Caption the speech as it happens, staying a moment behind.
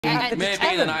maybe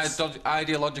in an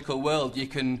ideological world you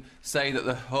can say that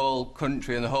the whole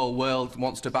country and the whole world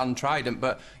wants to ban Trident,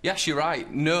 but yes, you're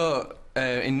right. No.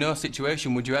 In no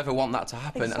situation would you ever want that to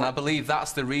happen, and I believe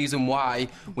that's the reason why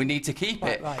we need to keep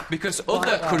it. Because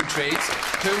other countries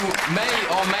who may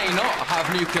or may not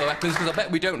have nuclear weapons, because I bet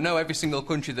we don't know every single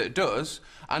country that does,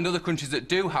 and other countries that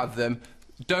do have them,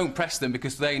 don't press them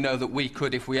because they know that we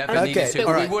could if we ever needed to,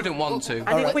 but we wouldn't want to.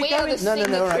 And if we are the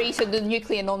signatory to the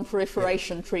Nuclear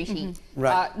Non-Proliferation Treaty,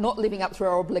 not living up to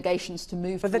our obligations to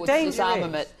move towards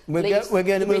disarmament. We're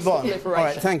going to move on. All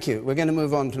right, thank you. We're going to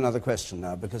move on to another question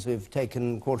now, because we've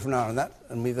taken a quarter of an hour on that,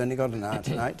 and we've only got an hour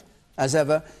tonight, as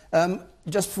ever.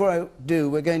 Just before I do,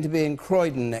 we're going to be in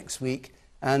Croydon next week,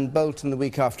 and Bolton the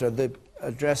week after. The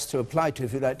address to apply to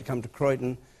if you'd like to come to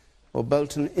Croydon or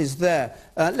Bolton is there.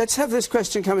 Let's have this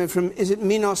question coming from, is it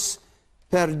Minos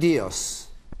Perdios?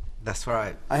 That's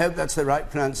right. I hope that's the right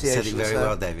pronunciation. Said it very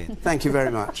well, David. Thank you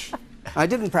very much. I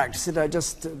didn't practice it, I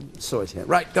just saw it here.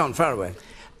 Right, go on, far away.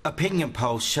 Opinion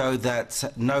polls show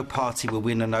that no party will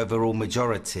win an overall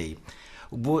majority,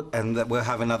 and that we'll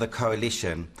have another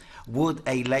coalition. Would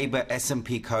a Labour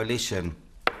SNP coalition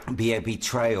be a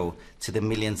betrayal to the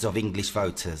millions of English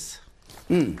voters?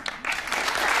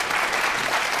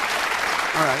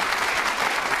 All right.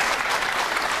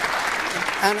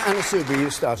 Anna Subi, you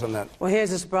start on that. Well,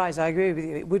 here's a surprise. I agree with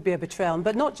you. It would be a betrayal,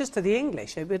 but not just to the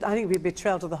English. I think it would be a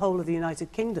betrayal to the whole of the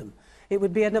United Kingdom. It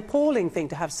would be an appalling thing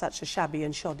to have such a shabby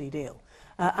and shoddy deal.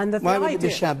 Why would it be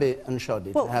shabby and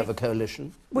shoddy to have a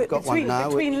coalition? We've got one now.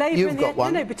 Between Labour You've and got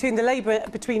one. No, between Labour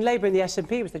and the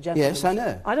SNP was the gentleman. Yes, I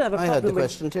know. I don't have a problem I heard the with,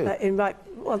 question too.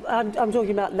 Well, I'm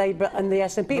talking about Labour and the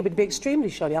SNP. It would be extremely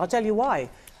shoddy. I'll tell you why,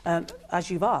 as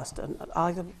you've asked, and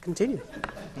I'll continue.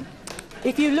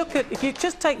 If you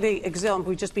just take the example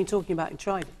we've just been talking about in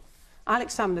Trident,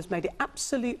 Alex Salmond has made it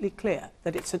absolutely clear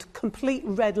that it's a complete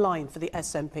red line for the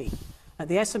SNP.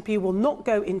 The SNP will not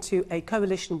go into a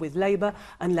coalition with Labour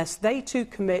unless they too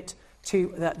commit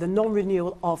to the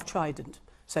non-renewal of Trident.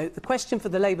 So the question for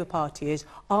the Labour Party is,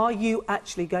 are you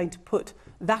actually going to put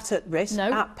that at risk,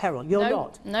 at peril? You're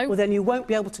not. No. Well, then you won't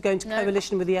be able to go into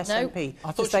coalition with the SNP.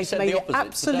 I thought she said the opposite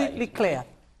absolutely clear.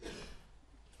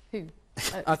 Who?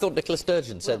 I thought Nicola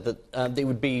Sturgeon said that they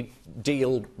would be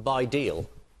deal by deal,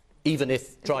 even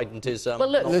if Trident is... well,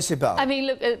 look, I mean,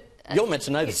 look... You're meant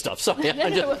to know this stuff, sorry. I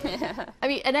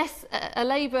mean, a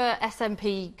Labour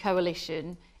SNP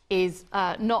coalition is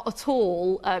not at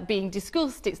all being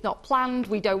discussed. It's not planned.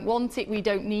 We don't want it. We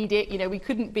don't need it. You know, we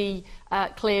couldn't be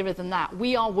clearer than that.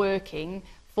 We are working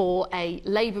for a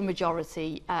Labour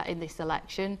majority in this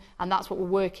election, and that's what we're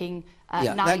working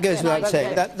that goes without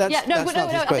saying. I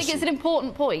think it's an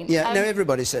important point. Yeah, no,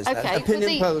 everybody says that.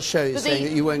 Opinion polls show you saying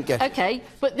that you won't get it. OK,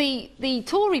 but the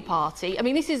Tory party, I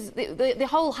mean, this is the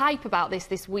whole hype about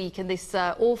this week and this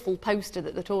awful poster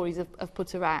that the Tories have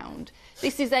put around.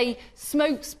 This is a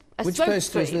Which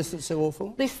poster is this that's so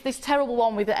awful? This terrible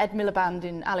one with the Ed Miliband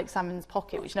in Alex Salmond's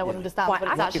pocket, which no one understands what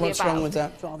it's actually What's wrong with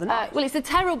that? Well, it's a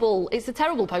terrible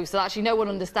poster that actually no one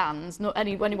understands. Not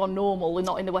anyone normal and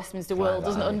not in the Westminster world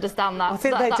doesn't understand that. I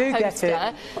think they do poster.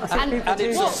 Get it. And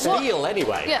it's a steal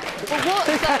anyway. Yeah.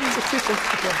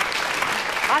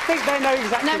 I think they know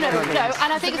exactly. No,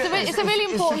 and I think it's a really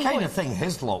important It's the kind point. of thing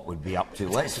his lot would be up to.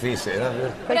 Let's face it.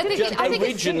 But I think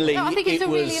originally, it's a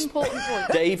really important point.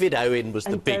 David Owen was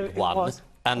the big one,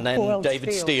 and then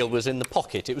David Steele. Steele was in the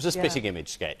pocket. It was a spitting image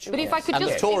sketch. But if I could and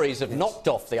just... the Tories have knocked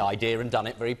off the idea and done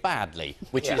it very badly,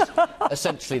 which is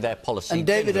essentially their policy. And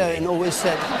David Owen always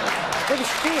said...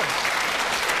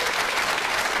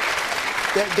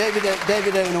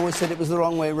 David Owen always said it was the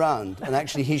wrong way round, and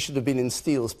actually he should have been in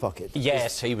Steele's pocket.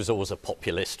 Yes, he was always a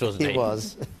populist, wasn't he? He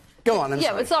was. Go on, I'm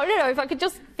sorry. But sorry, no, if I could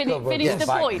just finish the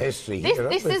point.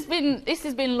 This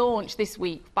has been launched this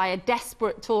week by a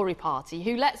desperate Tory party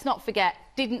who, let's not forget,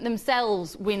 didn't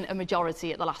themselves win a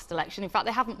majority at the last election. In fact,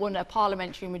 they haven't won a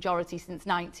parliamentary majority since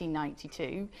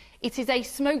 1992. It is a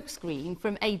smokescreen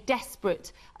from a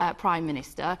desperate Prime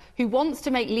Minister who wants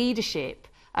to make leadership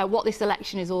what this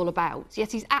election is all about. Yet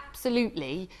he's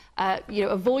absolutely,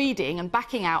 avoiding and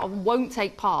backing out and won't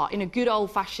take part in a good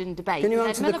old-fashioned debate. Can you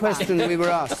answer the question we were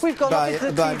asked by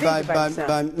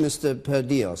Mr.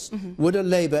 Perdios? Would a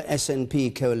Labour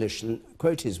SNP coalition,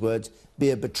 quote his words,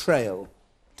 be a betrayal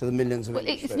to the millions of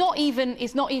English voters?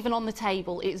 It's not even on the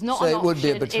table. It's not so an it option. would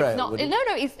be a betrayal, it's not, would it? No,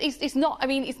 it's not. I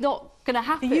mean, it's not going to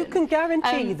happen. You can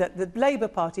guarantee that the Labour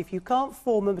Party, if you can't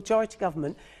form a majority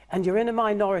government and you're in a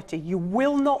minority, you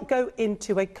will not go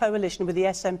into a coalition with the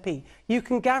SNP. You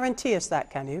can guarantee us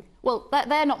that, can you? Well,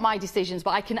 they're not my decisions,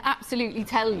 but I can absolutely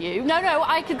tell you. No,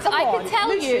 I can tell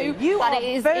Lucy, you that it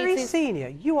is very senior.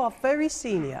 You are very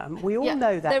senior, and we all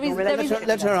know that.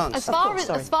 Let her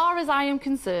answer. As far as I am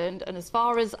concerned, and as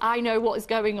far as I know what is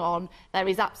going on, there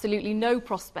is absolutely no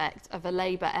prospect of a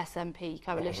Labour SNP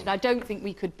coalition. I don't think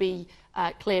we could be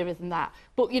clearer than that.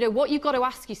 But, you know, what you've got to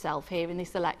ask yourself here in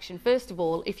this election, first of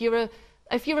all, if you're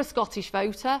a Scottish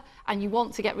voter and you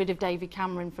want to get rid of David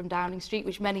Cameron from Downing Street,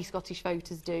 which many Scottish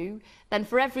voters do, then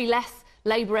for every less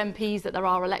Labour MPs that there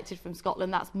are elected from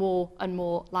Scotland, that's more and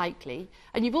more likely.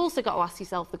 And you've also got to ask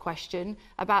yourself the question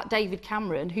about David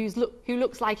Cameron, who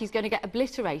looks like he's going to get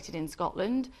obliterated in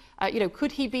Scotland. You know,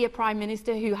 could he be a Prime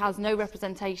Minister who has no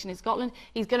representation in Scotland?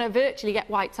 He's going to virtually get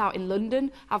wiped out in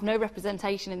London, have no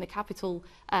representation in the capital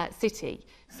city.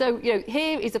 So, you know,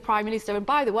 here is a Prime Minister, and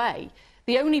by the way,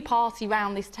 the only party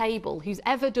round this table who's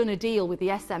ever done a deal with the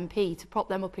SNP to prop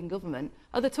them up in government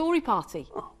are the Tory party.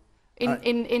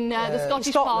 In the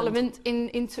Scottish Parliament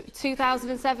in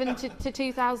 2007 to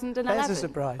 2011. There's a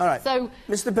surprise. All right. So,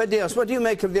 Mr. Padios, what do you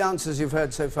make of the answers you've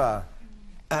heard so far?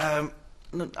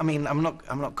 Look, I mean, I'm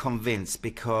not convinced,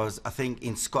 because I think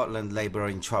in Scotland Labour are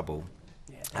in trouble,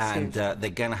 and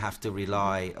they're going to have to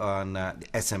rely on the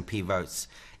SNP votes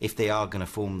if they are going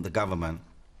to form the government.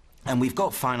 And we've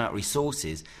got finite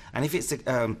resources, and if it's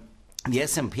the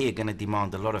SNP are going to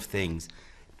demand a lot of things.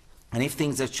 And if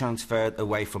things are transferred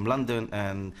away from London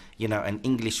and, you know, and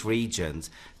English regions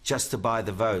just to buy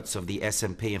the votes of the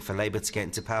SNP and for Labour to get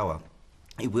into power,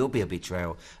 it will be a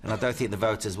betrayal. And I don't think the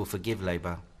voters will forgive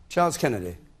Labour. Charles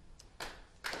Kennedy.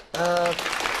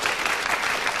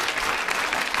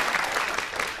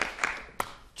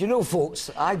 Do you know, folks,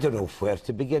 I don't know where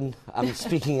to begin. I'm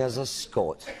speaking as a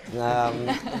Scot. And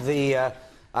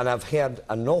I've heard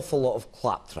an awful lot of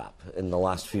claptrap in the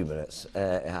last few minutes,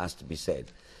 it has to be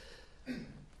said.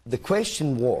 The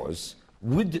question was,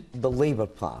 would the Labour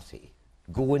Party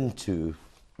go into...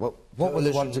 What were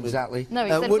the words exactly?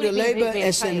 No, would a Labour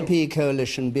SNP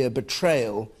coalition be a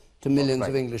betrayal to millions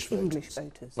of English voters? English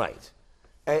voters. Right.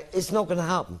 It's not going to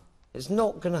happen. It's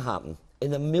not going to happen.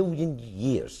 In a million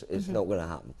years, it's not going to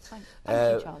happen. Thank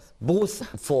you, Charles.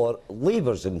 Both for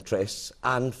Labour's interests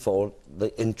and for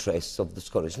the interests of the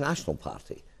Scottish National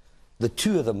Party. The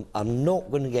two of them are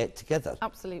not going to get together.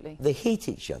 Absolutely. They hate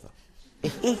each other. They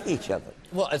hate each other.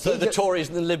 What, so the Tories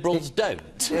and the Liberals don't?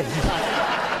 They don't.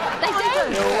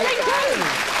 They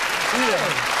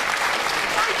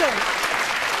don't.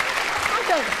 I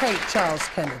don't hate Charles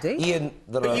Kennedy. Ian,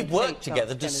 but you've worked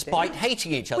together despite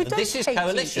hating each other. This is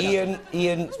coalition. Ian,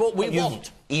 it's what we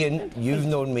want. Ian, you've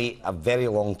known me a very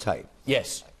long time.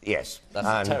 Yes. Yes. That's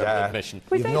a terrible admission.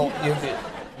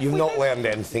 You've not learned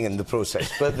anything in the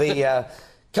process. But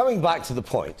coming back to the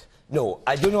point, no,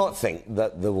 I do not think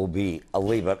that there will be a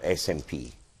Labour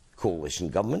SNP coalition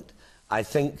government. I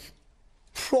think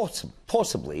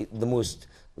possibly the most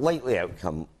likely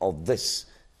outcome of this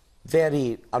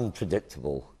very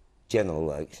unpredictable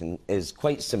general election is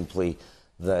quite simply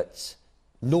that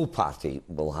no party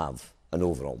will have an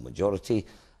overall majority,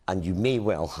 and you may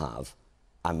well have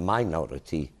a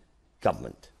minority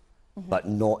government, but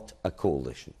not a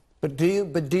coalition. But do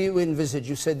you envisage,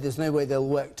 you said there's no way they'll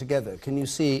work together. Can you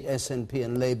see SNP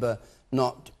and Labour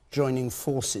not joining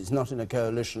forces, not in a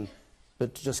coalition,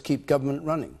 but to just keep government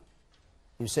running?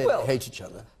 You say they hate each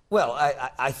other. Well,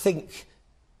 I think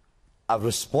a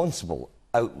responsible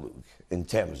outlook in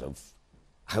terms of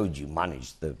how do you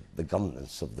manage the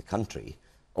governance of the country,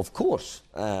 of course,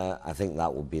 I think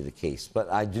that will be the case.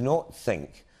 But I do not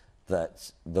think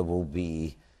that there will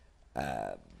be,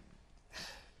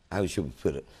 how should we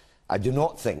put it? I do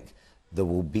not think there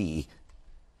will be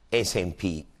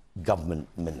SNP government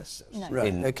ministers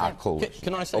in our coalition.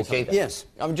 Can I say something? Yes.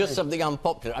 I'm just something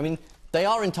unpopular. I mean, they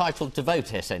are entitled to vote,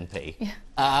 SNP.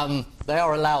 Yeah. They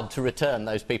are allowed to return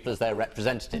those people as their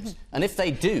representatives. And if they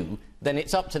do, then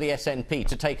it's up to the SNP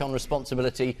to take on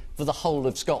responsibility for the whole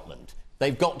of Scotland.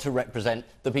 They've got to represent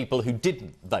the people who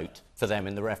didn't vote for them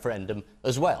in the referendum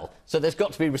as well. So there's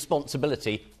got to be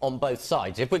responsibility on both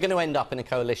sides. If we're going to end up in a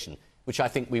coalition, which I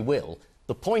think we will,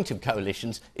 the point of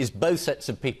coalitions is both sets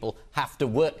of people have to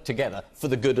work together for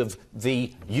the good of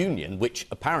the union, which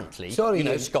apparently,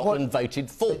 Scotland voted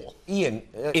for. Ian,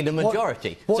 in a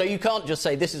majority. So you can't just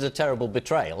say this is a terrible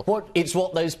betrayal. It's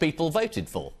what those people voted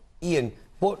for. Ian,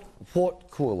 what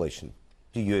coalition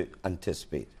do you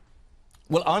anticipate?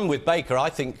 Well, I'm with Baker. I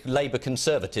think Labour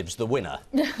Conservatives the winner.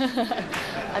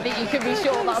 I think you can be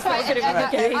sure that's not going to be the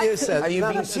case. Are you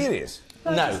being serious?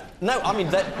 No, I mean...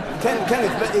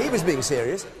 Kenneth, but he was being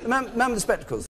serious. The man with the spectacles.